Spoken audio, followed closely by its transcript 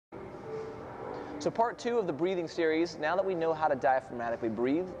So part 2 of the breathing series, now that we know how to diaphragmatically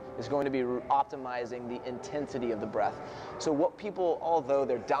breathe, is going to be optimizing the intensity of the breath. So what people, although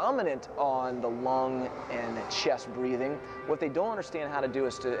they're dominant on the lung and chest breathing, what they don't understand how to do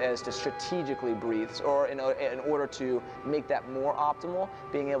is to strategically breathe, or in order to make that more optimal,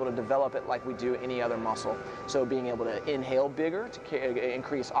 being able to develop it like we do any other muscle. So being able to inhale bigger to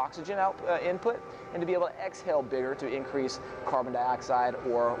increase oxygen input, and to be able to exhale bigger to increase carbon dioxide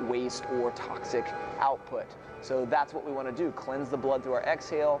or waste or toxic output. So that's what we want to do. Cleanse the blood through our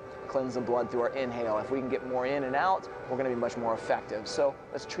exhale, cleanse the blood through our inhale. If we can get more in and out, we're going to be much more effective. So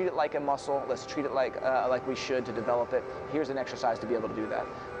let's treat it like a muscle. Let's treat it like we should to develop it. Here's an exercise to be able to do that.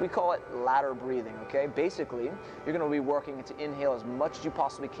 We call it ladder breathing, okay? Basically, you're going to be working to inhale as much as you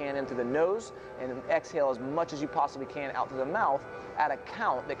possibly can into the nose and exhale as much as you possibly can out to the mouth at a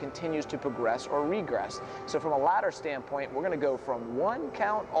count that continues to progress or regress. So from a ladder standpoint, we're going to go from 1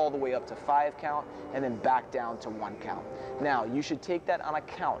 count all the way up to 5 count and then back down to 1 count. Now, you should take that on a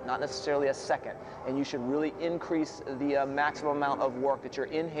count, not necessarily a second, and you should really increase the maximum amount of work that you're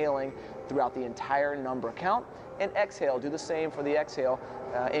inhaling throughout the entire number count, and exhale. Do the same for the exhale.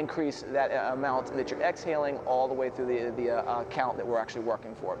 Increase that amount that you're exhaling all the way through the count that we're actually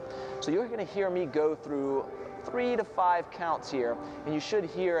working for. So you're going to hear me go through 3 to 5 counts here, and you should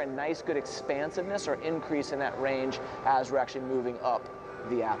hear a nice good expansiveness or increase in that range as we're actually moving up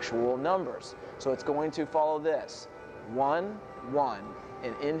the actual numbers. So it's going to follow this: 1, 1,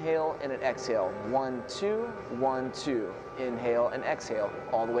 an inhale and an exhale. 1, 2, 1, 2, inhale and exhale,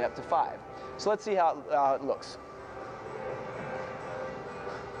 all the way up to 5. So let's see how it looks.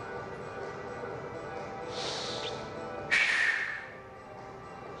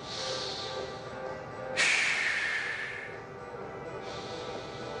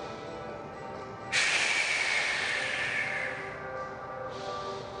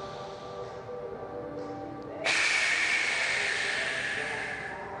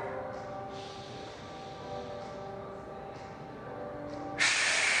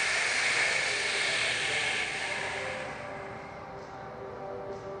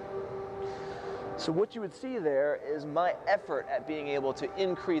 So what you would see there is my effort at being able to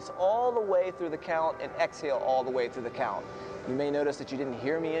increase all the way through the count and exhale all the way through the count. You may notice that you didn't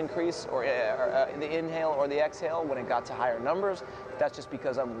hear me increase or the inhale or the exhale when it got to higher numbers. That's just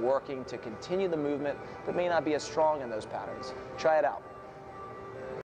because I'm working to continue the movement, but may not be as strong in those patterns. Try it out.